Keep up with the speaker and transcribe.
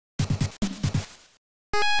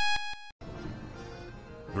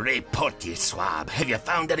Report, ye swab. Have you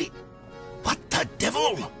found any... What the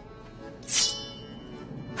devil?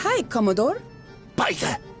 Hi, Commodore. By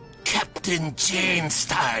the Captain Jane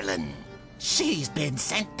Starlin. She's been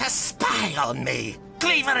sent to spy on me.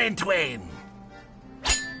 Cleave her in twain.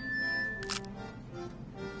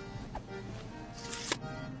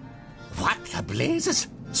 What the blazes?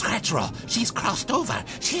 Scratcheraw, she's crossed over.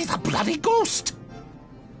 She's a bloody ghost.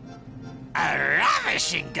 A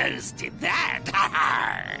ravishing ghost in that.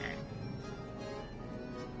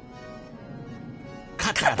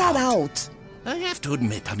 Cut that out. I have to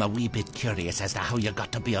admit I'm a wee bit curious as to how you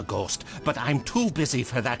got to be a ghost, but I'm too busy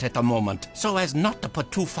for that at the moment, so as not to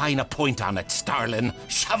put too fine a point on it, Starlin.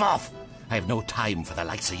 Shove off! I have no time for the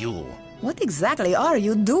likes of you. What exactly are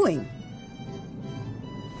you doing?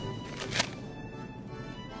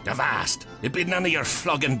 Avast! It be none of your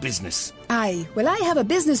flogging business. Aye, well, I have a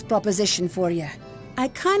business proposition for you. I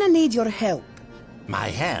kinda need your help. My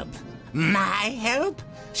help? My help?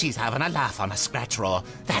 She's having a laugh on a Scratcheraw.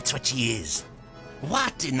 That's what she is.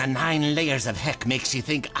 What in the 9 layers of heck makes you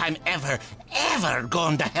think I'm ever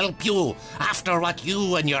going to help you after what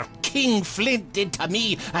you and your King Flint did to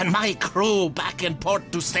me and my crew back in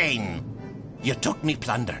Port Duquesne? You took me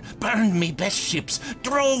plunder, burned me best ships,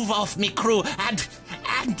 drove off me crew, and...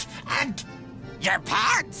 Your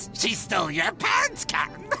parts! She stole your parts,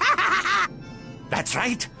 Captain! That's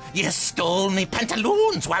right. You stole me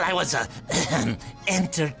pantaloons while I was,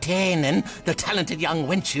 entertaining the talented young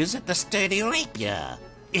wenches at the Sturdy Rapier.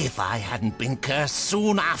 If I hadn't been cursed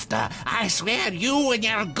soon after, I swear you and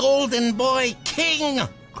your golden boy king...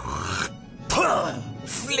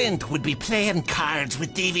 Flint would be playing cards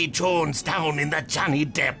with Davy Jones down in the Johnny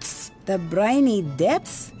Depths. The briny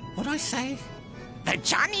depths? What'd I say? The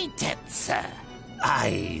Johnny Depths, sir.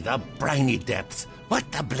 Aye, the briny depths.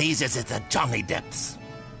 What the blazes is the Johnny Depths?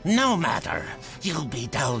 No matter. You'll be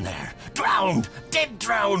down there, drowned, dead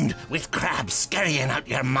drowned, with crabs scurrying out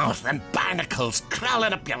your mouth and barnacles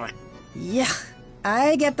crawling up your... Yeah,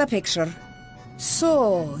 I get the picture.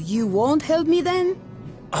 So, you won't help me then?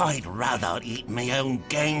 I'd rather eat my own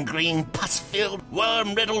gangrene, pus-filled,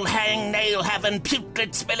 worm-riddled, hang-nail-having,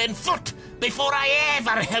 putrid-smelling foot before I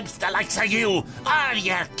ever helps the likes of you or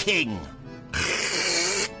your king.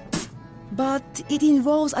 But it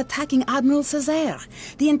involves attacking Admiral Césaire.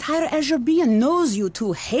 The entire Azurbian knows you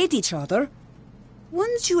two hate each other.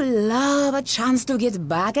 Wouldn't you love a chance to get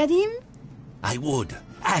back at him? I would,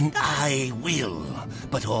 and I will,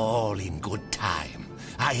 but all in good time.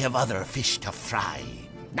 I have other fish to fry.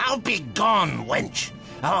 Now be gone, wench.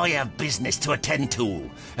 I have business to attend to,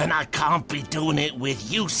 and I can't be doing it with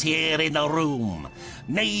you here in the room.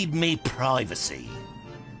 Need me privacy.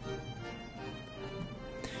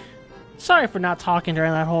 Sorry for not talking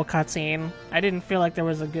during that whole cutscene. I didn't feel like there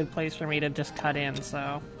was a good place for me to just cut in,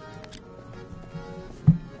 so...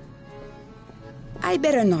 I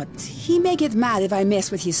better not. He may get mad if I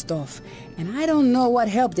mess with his stuff, and I don't know what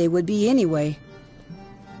help they would be anyway.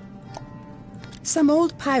 Some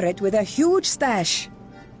old pirate with a huge stash.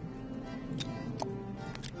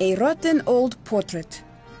 A rotten old portrait.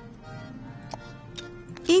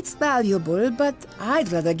 It's valuable, but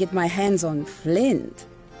I'd rather get my hands on Flint.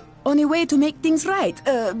 Only way to make things right,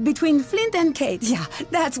 between Flint and Kate. Yeah,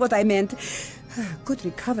 that's what I meant. Good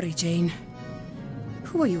recovery, Jane.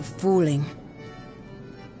 Who are you fooling?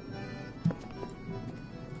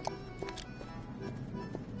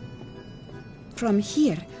 From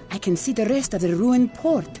here, I can see the rest of the ruined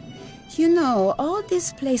port. You know, all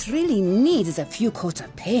this place really needs is a few coats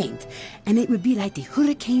of paint, and it would be like the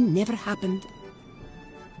hurricane never happened.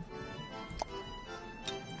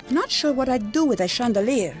 Not sure what I'd do with a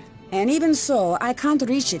chandelier, and even so, I can't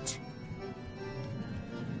reach it.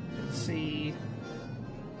 Let's see...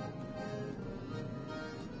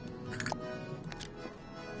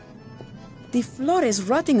 The floor is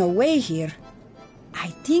rotting away here. I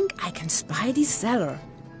think I can spy the cellar.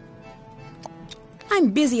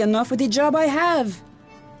 I'm busy enough with the job I have.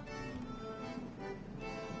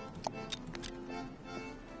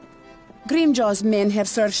 Grimjaw's men have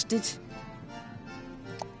searched it.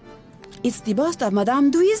 It's the bust of Madame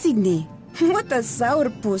Duisigny. What a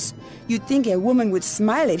sourpuss. You'd think a woman would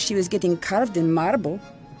smile if she was getting carved in marble.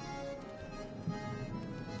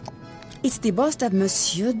 It's the bust of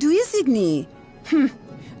Monsieur Duisigny.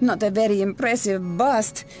 Not a very impressive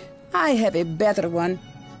bust. I have a better one.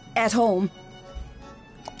 At home.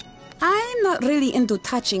 I'm not really into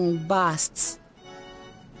touching busts.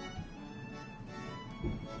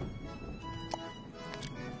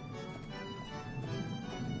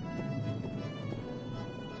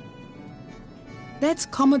 That's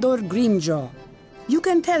Commodore Grimjaw. You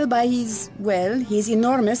can tell by his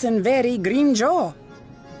enormous and very green jaw.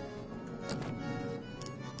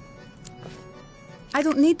 I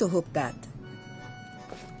don't need to hook that.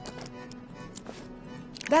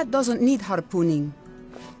 That doesn't need harpooning.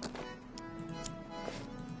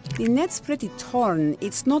 The net's pretty torn.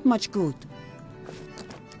 It's not much good.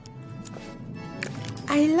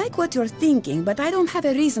 I like what you're thinking, but I don't have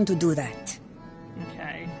a reason to do that.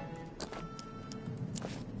 Okay.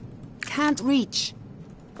 Can't reach.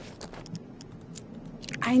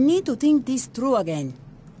 I need to think this through again.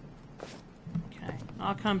 Okay.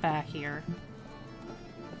 I'll come back here.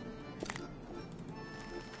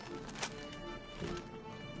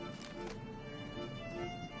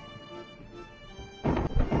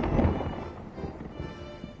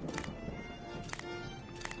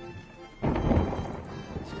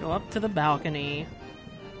 Go up to the balcony.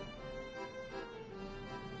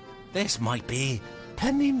 This might be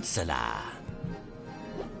Peninsula.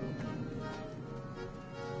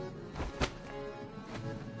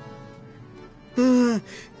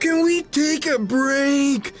 Can we take a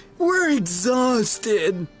break? We're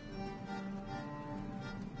exhausted.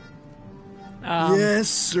 Yes,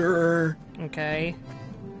 sir. Okay.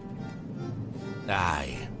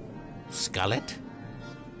 Aye. Skullet?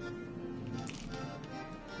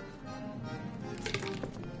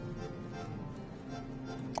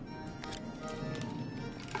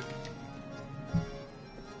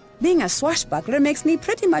 Being a swashbuckler makes me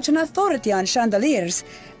pretty much an authority on chandeliers,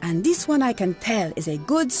 and this one I can tell is a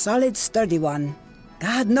good, solid, sturdy one.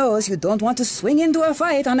 God knows you don't want to swing into a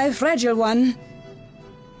fight on a fragile one.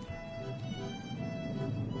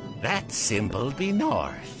 That symbol be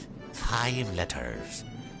north. 5 letters.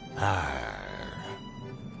 Arr.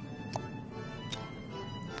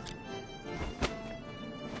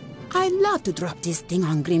 I'd love to drop this thing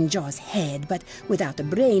on Grimjaw's head, but without a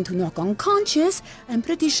brain to knock unconscious, I'm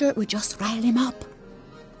pretty sure it would just rile him up.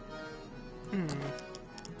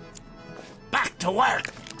 Back to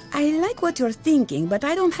work! I like what you're thinking, but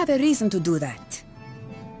I don't have a reason to do that.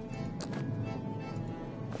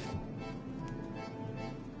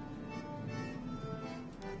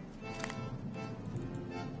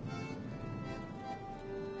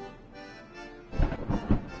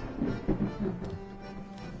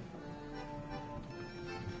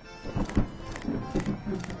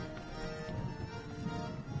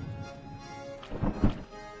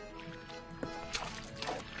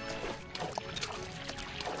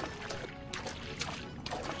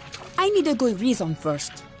 I need a good reason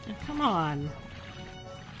first. Come on.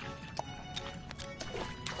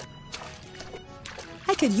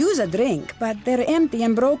 I could use a drink, but they're empty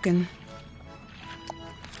and broken.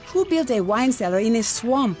 Who built a wine cellar in a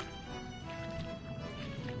swamp?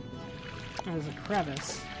 There's a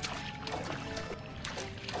crevice.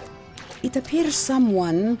 It appears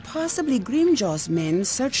someone, possibly Grimjaw's men,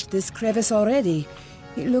 searched this crevice already.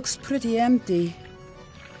 It looks pretty empty.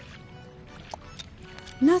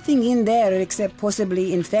 Nothing in there except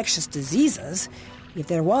possibly infectious diseases. If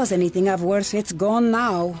there was anything of worth, it's gone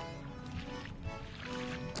now.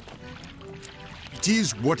 It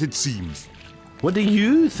is what it seems. What do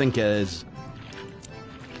you think it is?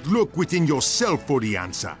 Look within yourself for the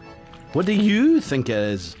answer. What do you think it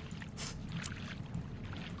is?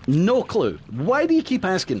 No clue. Why do you keep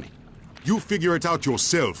asking me? You figure it out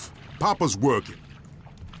yourself. Papa's working.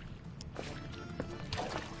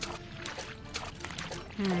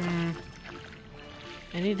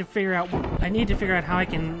 I need to figure out how I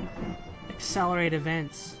can accelerate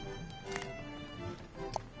events.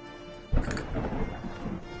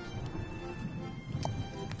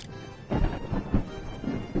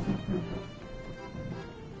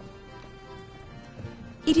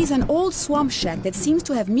 It is an old swamp shack that seems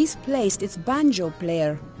to have misplaced its banjo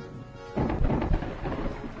player.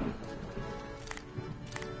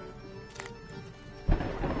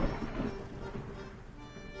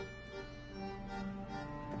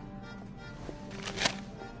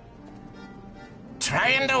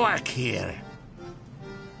 Trying to work here.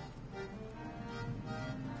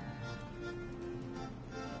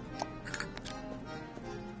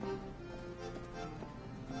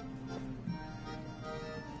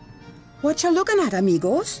 What you looking at,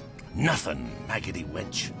 amigos? Nothing, maggoty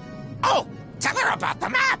wench. Oh, tell her about the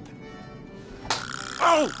map.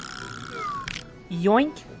 Oh,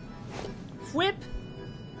 Yoink. Whip.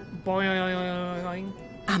 Boing.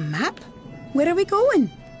 A map? Where are we going?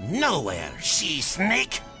 nowhere, she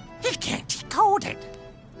snake. He can't decode it.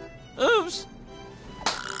 Oops.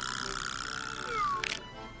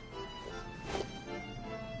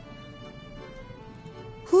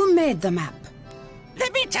 Who made the map?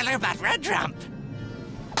 Let me tell her about Red Rump.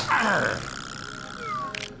 Arr.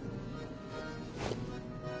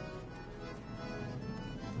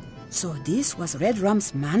 So this was Red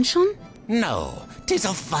Rum's mansion? No, 'tis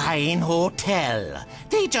a fine hotel.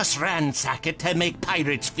 They just ransack it to make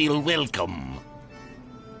pirates feel welcome.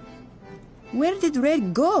 Where did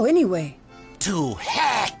Red go, anyway? To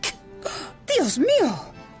heck! Dios mío!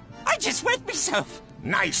 I just wet myself.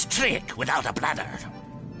 Nice trick without a bladder.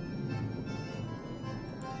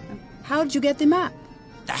 How'd you get the map?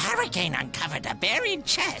 The hurricane uncovered a buried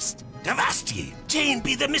chest. Davasti, Jane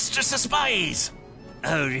be the mistress of spies.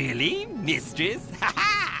 Oh, really, mistress? Ha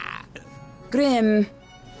ha! Grim.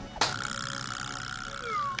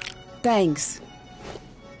 Thanks.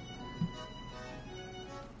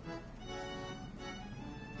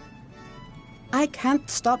 I can't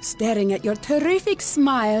stop staring at your terrific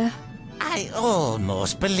smile. I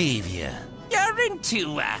almost believe you. You're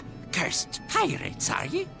into, cursed pirates, are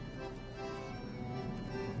you?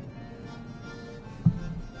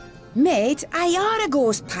 Mate, I are a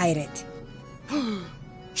ghost pirate.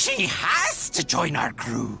 She has to join our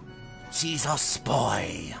crew. She's a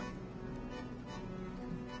spy.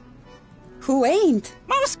 Who ain't?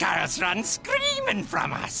 Most girls run screaming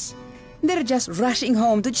from us. They're just rushing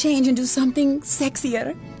home to change into something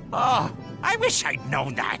sexier. Oh, I wish I'd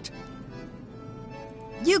known that.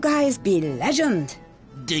 You guys be legend.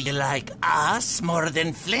 Do you like us more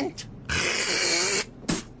than Flint?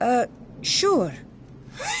 Sure.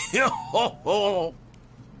 Yo-ho-ho!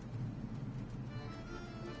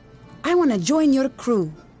 I want to join your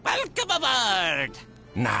crew. Welcome aboard!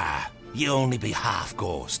 Nah, you only be half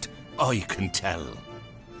ghost. I can tell.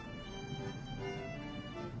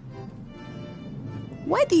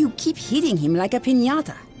 Why do you keep hitting him like a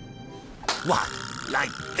piñata? What?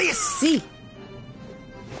 Like this? See,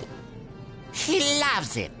 He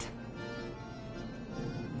loves it.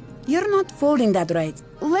 you're not folding that right.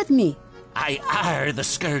 Let me. I are the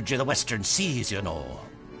scourge of the western seas, you know.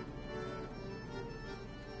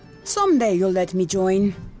 Someday you'll let me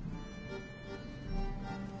join.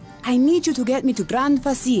 I need you to get me to Grand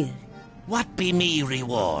Facile. What be me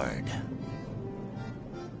reward?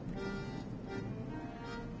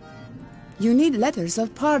 You need letters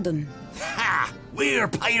of pardon. Ha! We're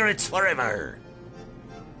pirates forever!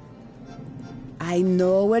 I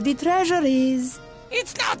know where the treasure is.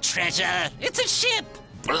 It's not treasure, it's a ship!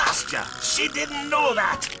 Blast ya! She didn't know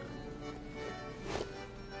that!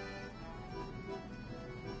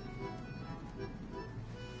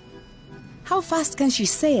 How fast can she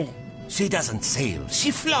sail? She doesn't sail,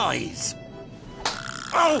 she flies!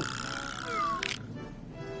 Oh!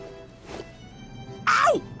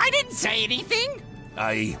 Ow! I didn't say anything!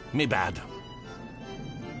 Aye, me bad.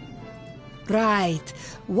 Right.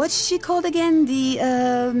 What's she called again? The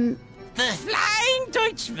Flying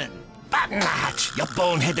Deutschman! Batten the hatch, you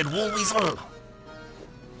boneheaded woolweasel!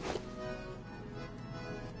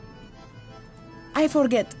 I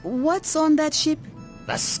forget. What's on that ship?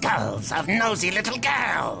 The skulls of nosy little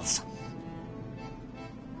girls!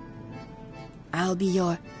 I'll be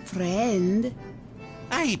your friend.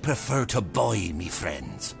 I prefer to buy me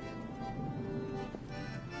friends.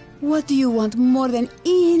 What do you want more than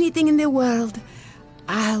anything in the world?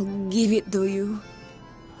 I'll give it to you.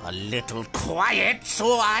 A little quiet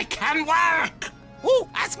so I can work! Oh,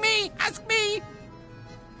 ask me, ask me!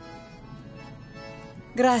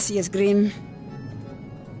 Gracias, Grim.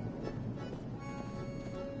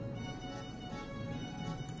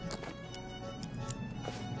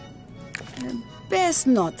 Best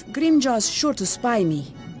not. Grimjaw's sure to spy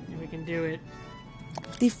me. We can do it.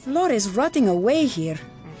 The floor is rotting away here.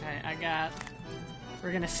 Okay,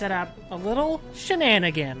 we're gonna set up a little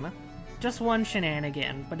shenanigan. Just one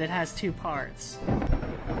shenanigan, but it has two parts.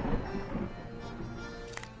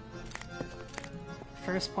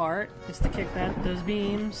 First part is to kick those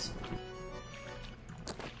beams.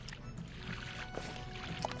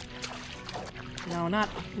 No, not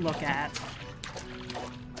look at.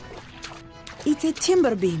 It's a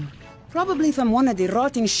timber beam. Probably from one of the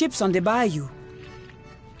rotting ships on the bayou.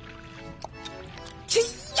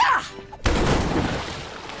 Chi-ya!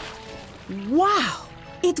 Wow!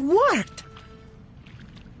 It worked!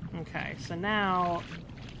 Okay, so now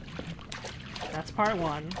that's part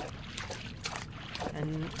one.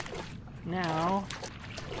 And now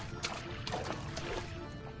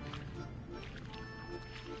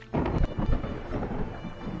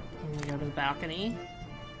we go to the balcony.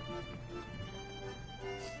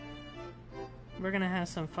 We're gonna have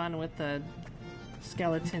some fun with the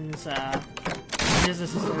skeleton's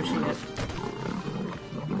business associate.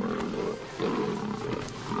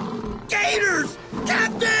 Gators!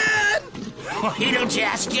 Captain! Why don't you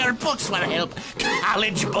ask your books for help,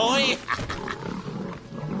 college boy?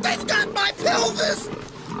 They've got my pelvis!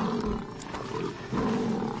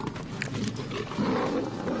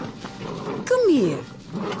 Come here.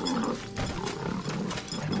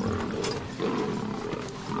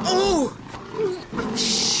 Oh!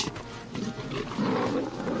 Shh!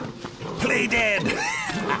 Play dead!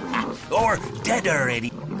 Or dead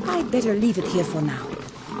already. I'd better leave it here for now.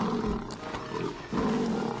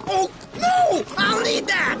 Oh, no! I'll need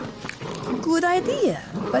that! Good idea,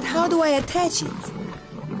 but how do I attach it?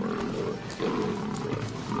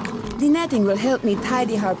 The netting will help me tie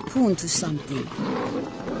the harpoon to something.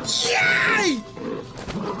 Yay!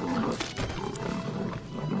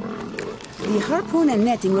 The harpoon and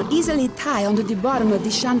netting will easily tie onto the bottom of the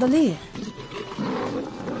chandelier.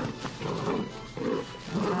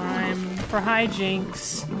 Time for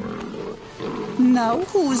hijinks. Now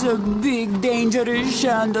who's a big, dangerous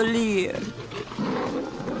chandelier?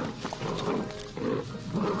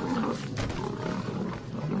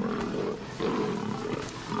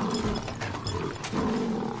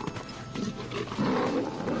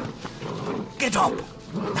 Get up!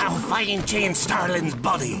 Now find Jane Starlin's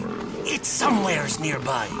body. It's somewheres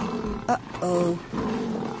nearby. Uh-oh.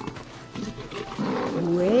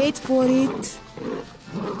 Wait for it.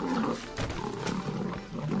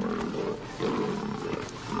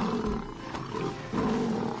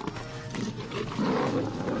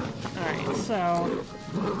 Alright, so...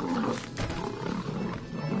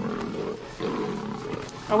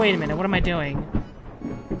 Oh, wait a minute, what am I doing?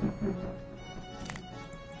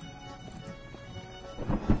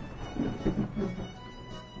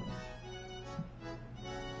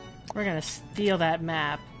 We're gonna steal that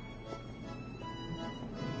map.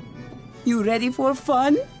 You ready for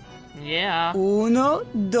fun? Yeah. Uno,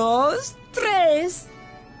 dos, tres.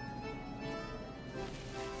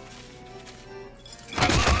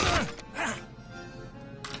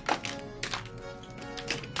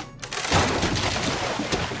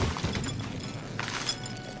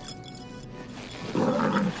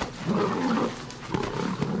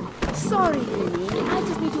 Sorry, Penny. I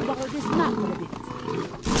just need to borrow this map for a bit.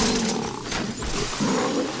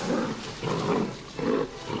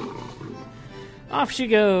 Off she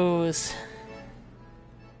goes.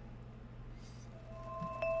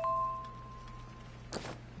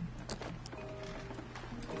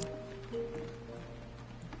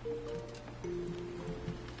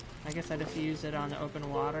 I guess I just use it on the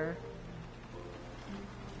open water.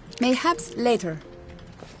 Mayhaps later.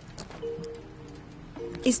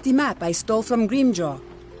 It's the map I stole from Grimjaw.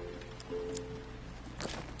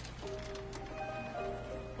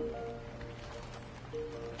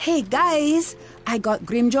 Hey guys, I got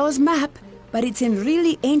Grimjaw's map, but it's in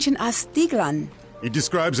really ancient Azteclan. It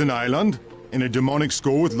describes an island and a demonic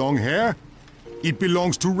skull with long hair. It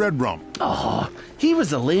belongs to Redrum. Oh, he was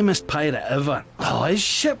the lamest pirate ever. Oh, his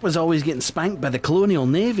ship was always getting spanked by the colonial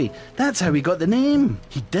navy. That's how he got the name.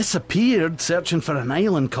 He disappeared searching for an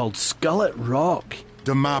island called Skullet Rock.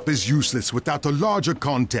 The map is useless without a larger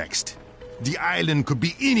context. The island could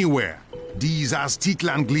be anywhere. These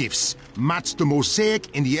Azteclan glyphs match the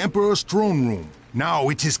mosaic in the Emperor's throne room. Now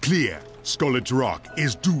it is clear. Skullet Rock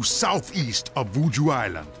is due southeast of Vooju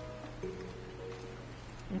Island.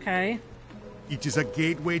 Okay. It is a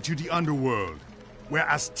gateway to the underworld, where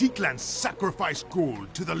Azteclan sacrifice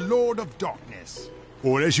gold to the Lord of Darkness.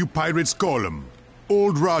 Or as you pirates call him,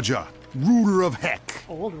 Old Raja, ruler of Heck.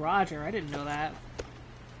 Old Roger, I didn't know that.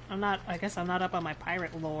 I guess I'm not up on my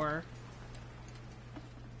pirate lore.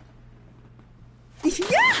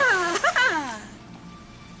 Yeah!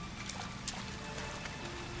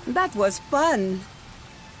 That was fun.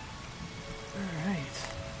 Alright.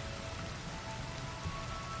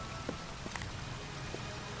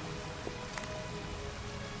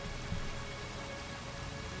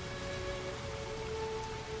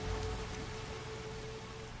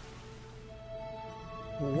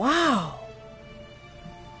 Wow.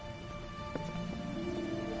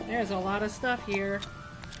 There's a lot of stuff here.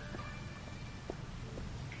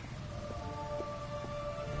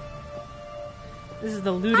 This is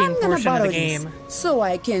the looting I'm gonna portion of borrow the game. this so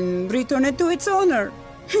I can return it to its owner.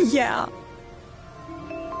 Yeah.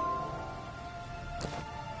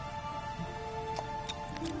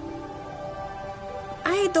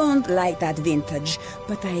 I don't like that vintage,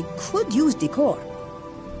 but I could use decor.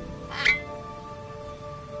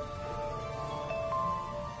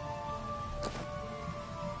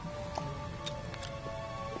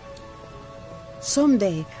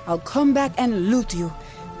 Someday I'll come back and loot you,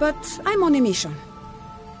 but I'm on a mission.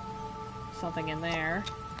 Something in there.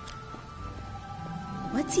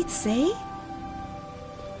 What's it say?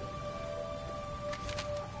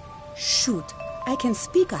 Shoot, I can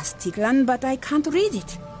speak Azteclan, but I can't read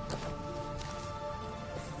it.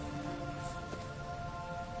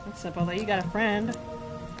 Except that you got a friend.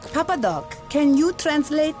 Papa Doc, can you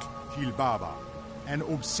translate? Kilbaba, an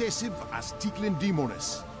obsessive Azteclan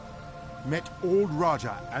demoness, met old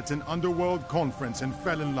Raja at an underworld conference and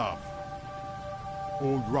fell in love.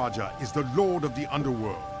 Old Raja is the lord of the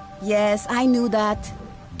underworld. Yes, I knew that.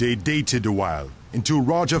 They dated a while, until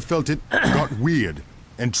Raja felt it got weird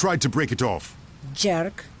and tried to break it off.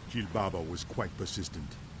 Jerk. Kilbaba was quite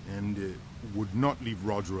persistent and would not leave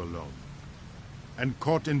Roger alone. And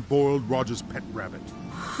caught and boiled Roger's pet rabbit.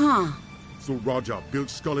 Huh. So Raja built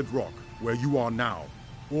Scarlet Rock, where you are now,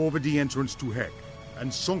 over the entrance to Heck,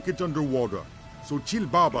 and sunk it underwater, so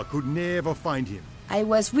Kilbaba could never find him. I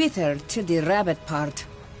was with her till the rabbit part.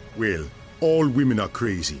 Well, all women are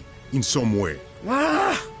crazy, in some way.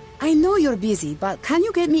 Ah! I know you're busy, but can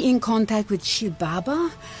you get me in contact with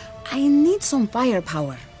Shilbaba? I need some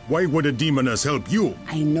firepower. Why would a demoness help you?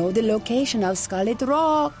 I know the location of Scarlet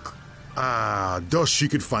Rock. Ah, thus she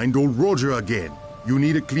could find old Roger again. You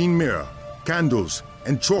need a clean mirror, candles,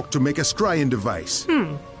 and chalk to make a scrying device.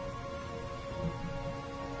 Well,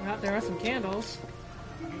 there are some candles.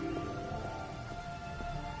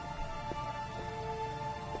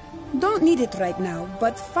 Don't need it right now,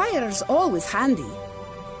 but fire's always handy.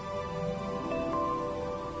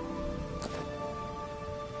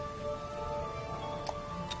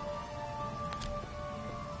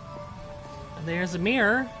 There's a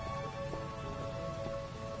mirror.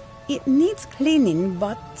 It needs cleaning,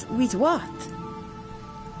 but with what?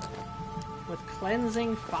 With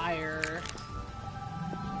cleansing fire.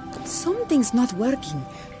 Something's not working.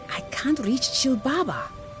 I can't reach Shilbaba.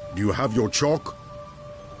 Do you have your chalk?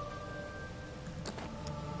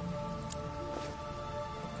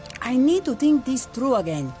 I need to think this through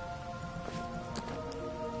again.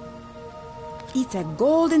 It's a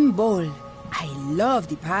golden bowl. I love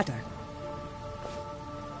the pattern.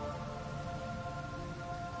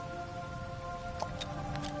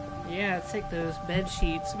 Yeah, let's take those bed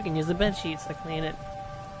sheets. We can use the bed sheets to clean it.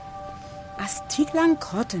 Azteclan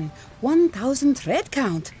cotton, 1,000 thread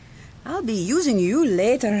count. I'll be using you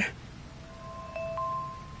later.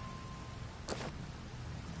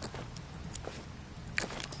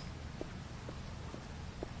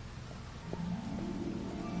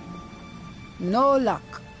 No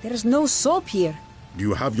luck. There's no soap here. Do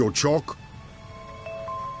you have your chalk?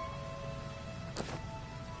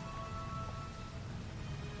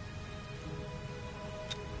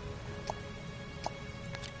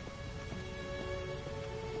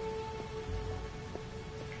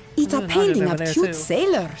 It's a There's painting over of there, cute too.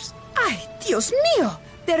 sailors. Ay, Dios mío!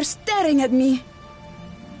 They're staring at me.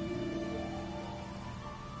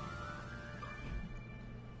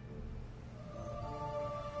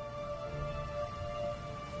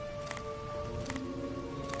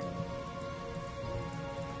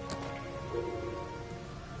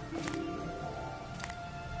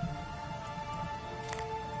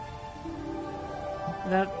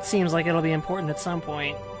 That seems like it'll be important at some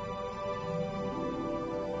point.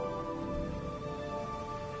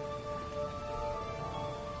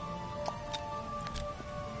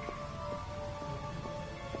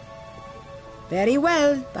 Very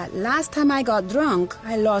well, but last time I got drunk,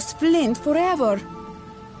 I lost Flint forever.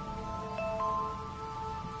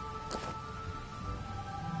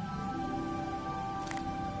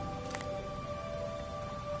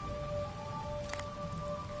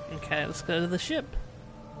 Okay, let's go to the ship.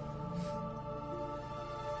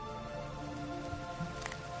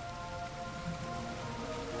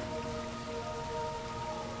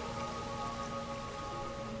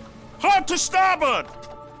 Hard to starboard!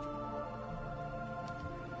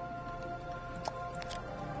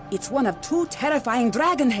 It's one of two terrifying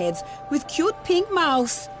dragon heads with cute pink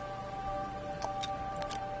mouths.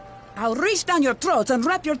 I'll reach down your throats and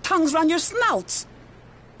wrap your tongues around your snouts.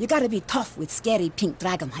 You gotta be tough with scary pink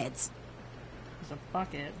dragon heads. There's a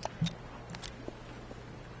bucket.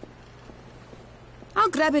 I'll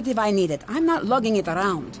grab it if I need it. I'm not lugging it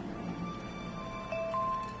around.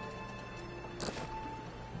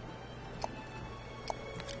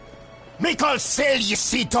 Make all sail, ye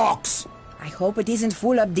sea dogs! I hope it isn't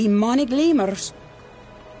full of demonic lemurs.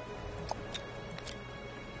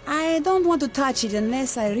 I don't want to touch it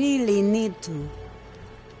unless I really need to.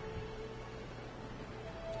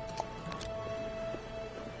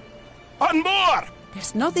 On board!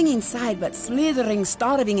 There's nothing inside but slithering,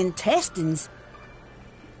 starving intestines.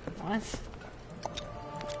 What?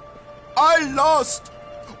 I lost!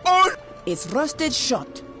 All... It's rusted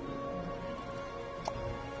shut.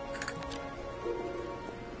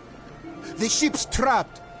 The ship's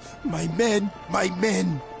trapped! My men!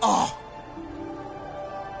 Ah!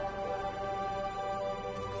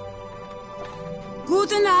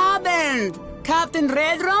 Guten Abend! Captain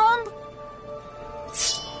Redromb?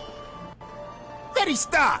 Very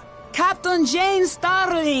star! Captain Jane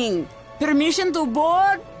Starling! Permission to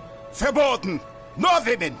board? Verboten! No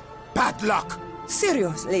women! Bad luck!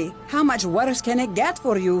 Seriously, how much worse can it get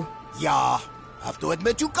for you? Yeah, have to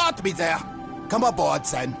admit you got me there. Come aboard,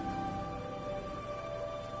 then.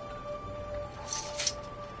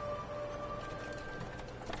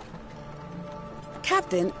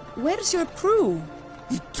 Captain, where's your crew?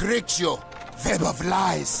 He tricks you. Web of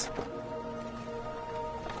lies.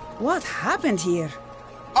 What happened here?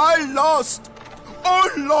 I lost! All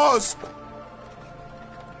lost!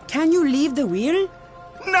 Can you leave the wheel?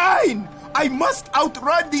 Nine! I must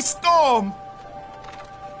outrun the storm!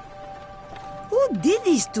 Who did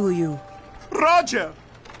this to you? Roger!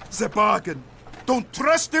 The bargain. Don't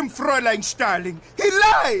trust him, Fräulein Starling. He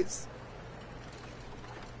lies!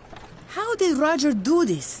 How did Roger do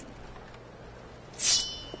this?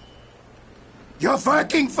 You're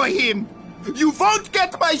working for him! You won't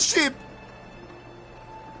get my ship!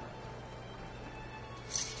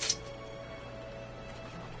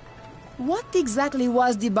 What exactly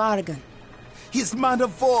was the bargain? His man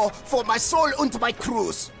of war for my soul and my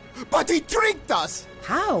crews. But he tricked us!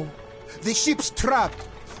 How? The ship's trapped.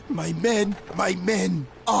 My men.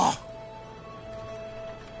 Ah!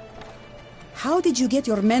 How did you get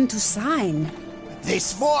your men to sign? They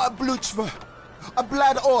swore a blutschwur, a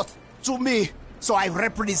blood oath, to me, so I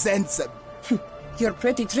represent them. You're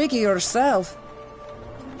pretty tricky yourself.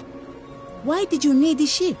 Why did you need the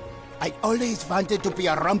ship? I always wanted to be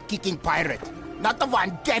a rum-kicking pirate, not the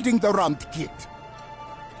one getting the rum kicked.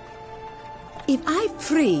 If I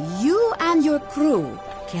free you and your crew,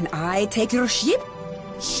 can I take your ship?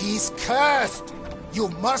 She's cursed. You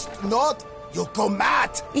must not. You'll go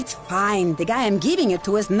mad. It's fine. The guy I'm giving it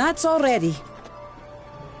to is nuts already.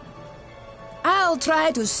 I'll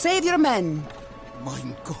try to save your men.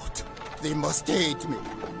 Mein Gott, they must hate me.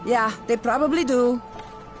 Yeah, they probably do.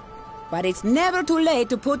 But it's never too late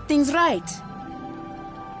to put things right.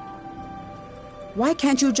 Why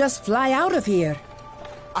can't you just fly out of here?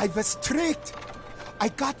 I was tricked. I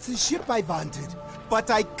got the ship I wanted,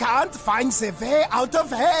 but I can't find the way out of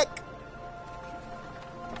heck.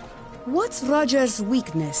 What's Roger's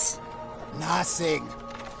weakness? Nothing.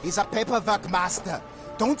 He's a paperwork master.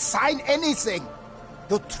 Don't sign anything.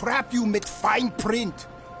 He'll trap you with fine print.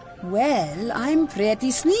 Well, I'm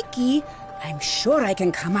pretty sneaky. I'm sure I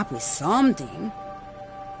can come up with something.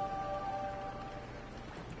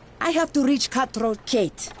 I have to reach Cutthroat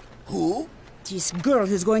Kate. Who? This girl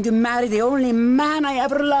who's going to marry the only man I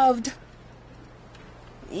ever loved.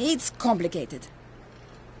 It's complicated.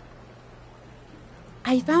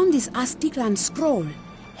 I found this Azteclan scroll.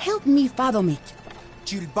 Help me fathom it.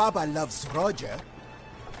 Jilbaba loves Roger,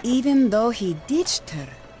 Even though he ditched her.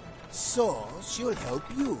 so she'll help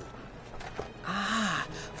you.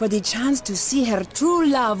 For the chance to see her true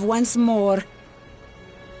love once more.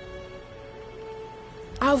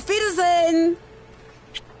 Auf Wiedersehen!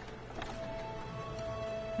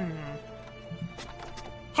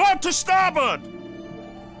 Hard to starboard!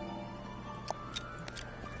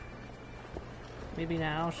 Maybe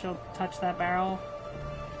now she'll touch that barrel.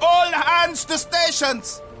 All hands to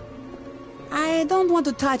stations! I don't want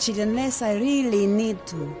to touch it unless I really need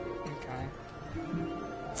to. Okay.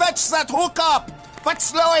 Fetch that hook up! What's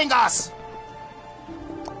slowing us?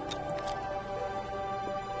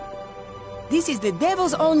 This is the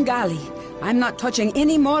devil's own galley. I'm not touching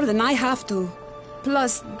any more than I have to.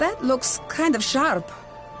 Plus, that looks kind of sharp.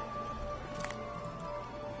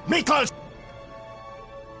 Miklos!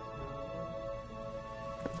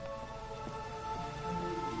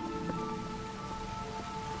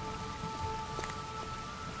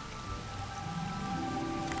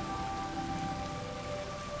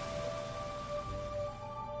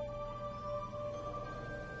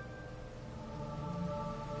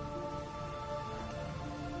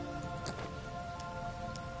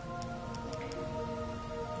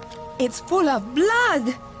 It's full of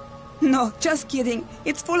blood! No, just kidding.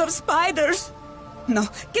 It's full of spiders. No,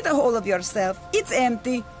 get a hold of yourself. It's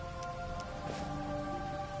empty.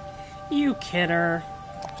 You kidder.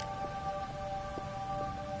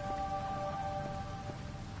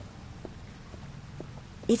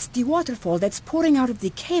 It's the waterfall that's pouring out of the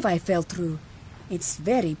cave I fell through. It's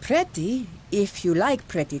very pretty, if you like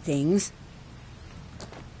pretty things.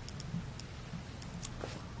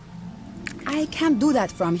 I can't do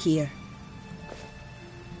that from here.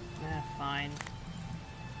 Fine.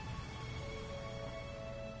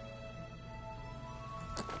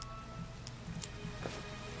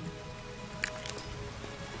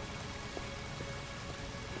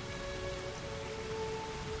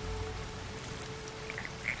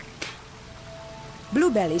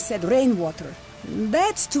 Bluebelly said rainwater.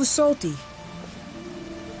 That's too salty.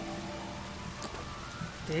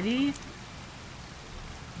 Did he?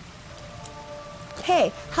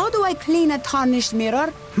 Hey, how do I clean a tarnished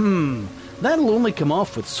mirror? That'll only come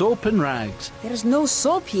off with soap and rags. There's no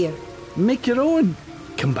soap here. Make your own.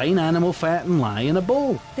 Combine animal fat and lye in a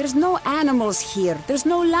bowl. There's no animals here. There's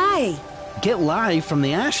no lye. Get lye from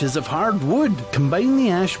the ashes of hard wood. Combine the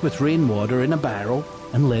ash with rainwater in a barrel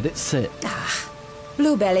and let it sit.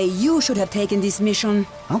 Bluebelly, you should have taken this mission.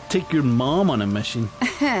 I'll take your mom on a mission.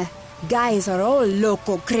 Guys are all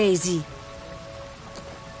loco crazy.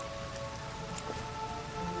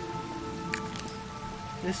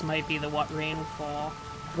 This might be the what rainfall.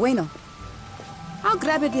 Bueno. I'll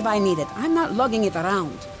grab it if I need it. I'm not lugging it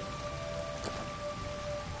around.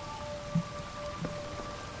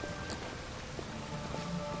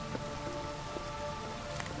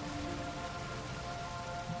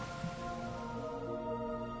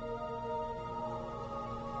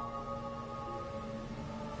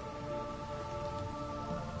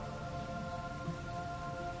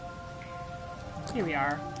 Here we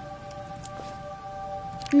are.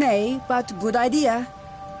 Nay, but good idea.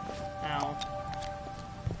 Ow.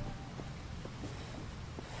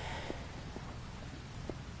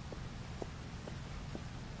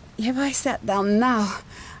 If I sat down now,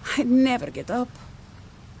 I'd never get up.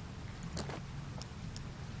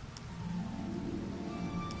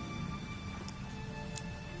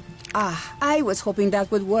 I was hoping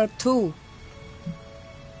that would work too.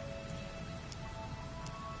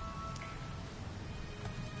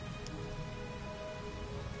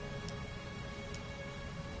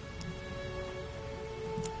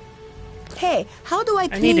 Hey, how do I I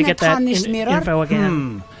need to clean a get that tarnished mirror? info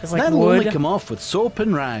again. It's like That'll wood. only come off with soap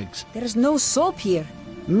and rags. There's no soap here.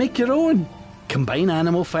 Make your own. Combine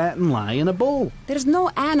animal fat and lye in a bowl. There's no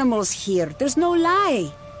animals here. There's no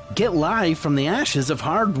lye. Get lye from the ashes of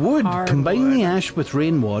hard wood. Combine the ash with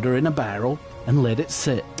rainwater in a barrel and let it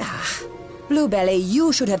sit. Bluebelly,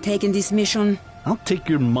 you should have taken this mission. I'll take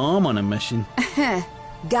your mom on a mission.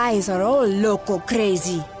 Guys are all loco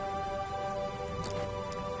crazy.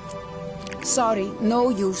 Sorry, no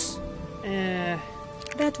use.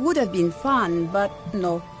 That would have been fun, but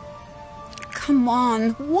no. Come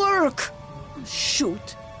on, work!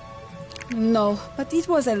 Shoot. No, but it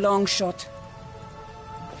was a long shot.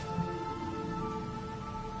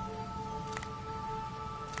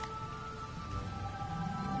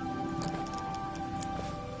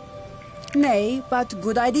 Nay, but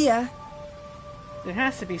good idea. There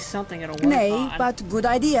has to be something it'll work Nay, on. but good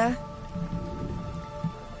idea.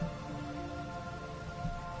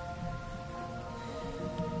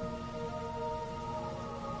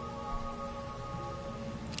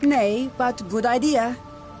 Nay, but good idea.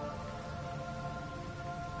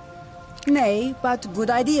 Nay, but good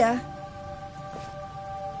idea.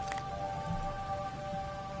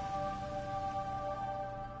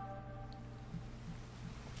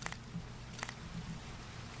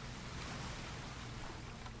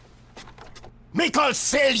 Mickle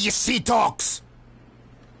sail, ye sea dogs!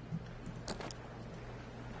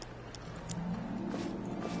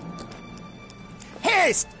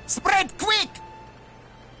 Haste! Spread quick!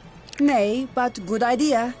 Nay, but good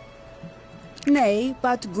idea. Nay,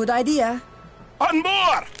 but good idea. On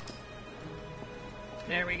board!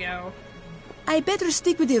 There we go. I better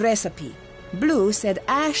stick with the recipe. Blue said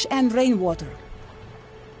ash and rainwater.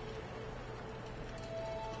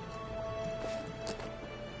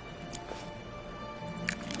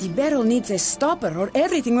 The barrel needs a stopper or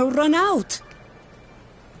everything will run out.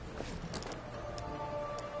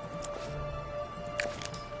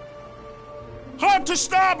 Hard to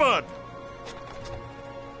starboard!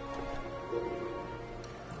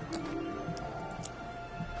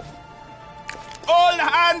 All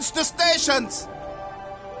hands to stations!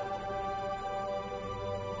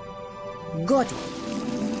 Got it.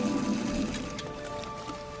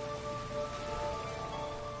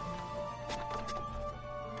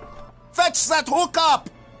 Fetch that hook up!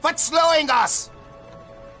 What's slowing us?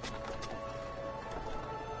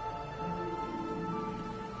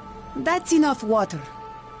 That's enough water.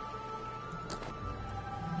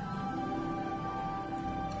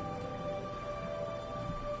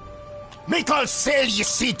 Mickle sail, ye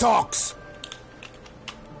sea dogs!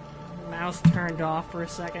 Mouse turned off for a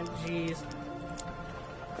second. Jeez.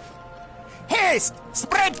 Haste!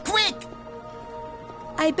 Spread quick!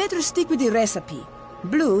 I better stick with the recipe.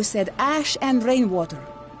 Blue said ash and rainwater.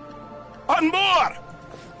 On board!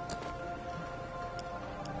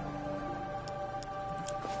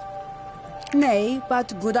 Nay,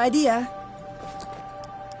 but good idea.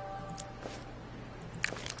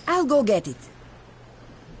 I'll go get it.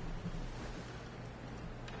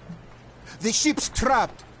 The ship's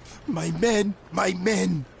trapped. My men, my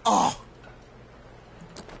men. Oh.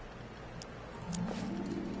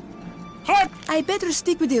 I better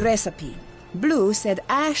stick with the recipe. Blue said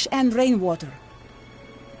ash and rainwater.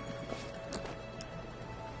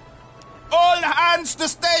 All hands to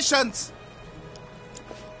stations!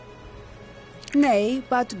 Nay,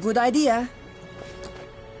 but good idea.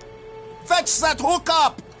 Fetch that hook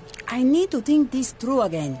up! I need to think this through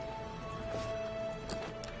again.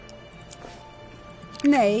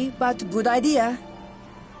 Nay, but good idea.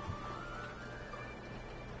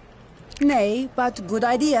 Nay, but good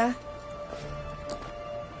idea.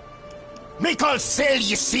 Make all sail,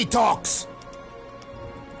 ye sea dogs!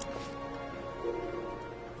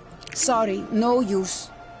 Sorry, no use.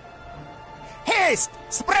 Haste!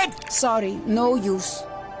 Spread! Sorry, no use.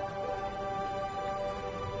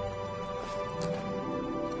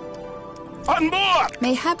 On board!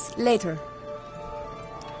 Mayhaps later.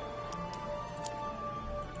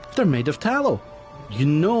 They're made of tallow. You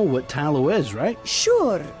know what tallow is, right?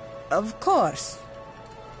 Sure, of course.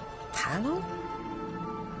 Tallow?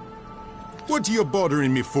 What are you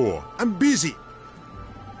bothering me for? I'm busy.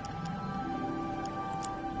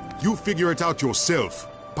 You figure it out yourself.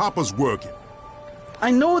 Papa's working.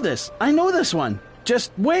 I know this. I know this one.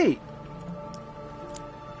 Just wait.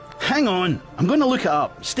 Hang on. I'm going to look it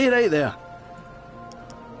up. Stay right there.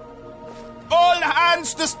 All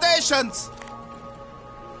hands to stations!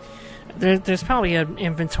 There's probably an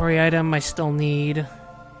inventory item I still need.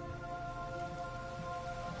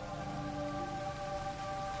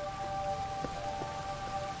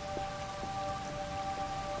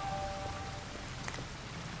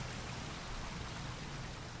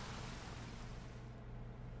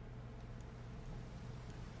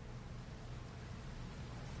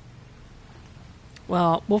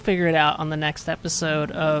 Well, we'll figure it out on the next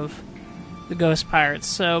episode of The Ghost Pirates.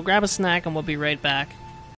 So grab a snack and we'll be right back.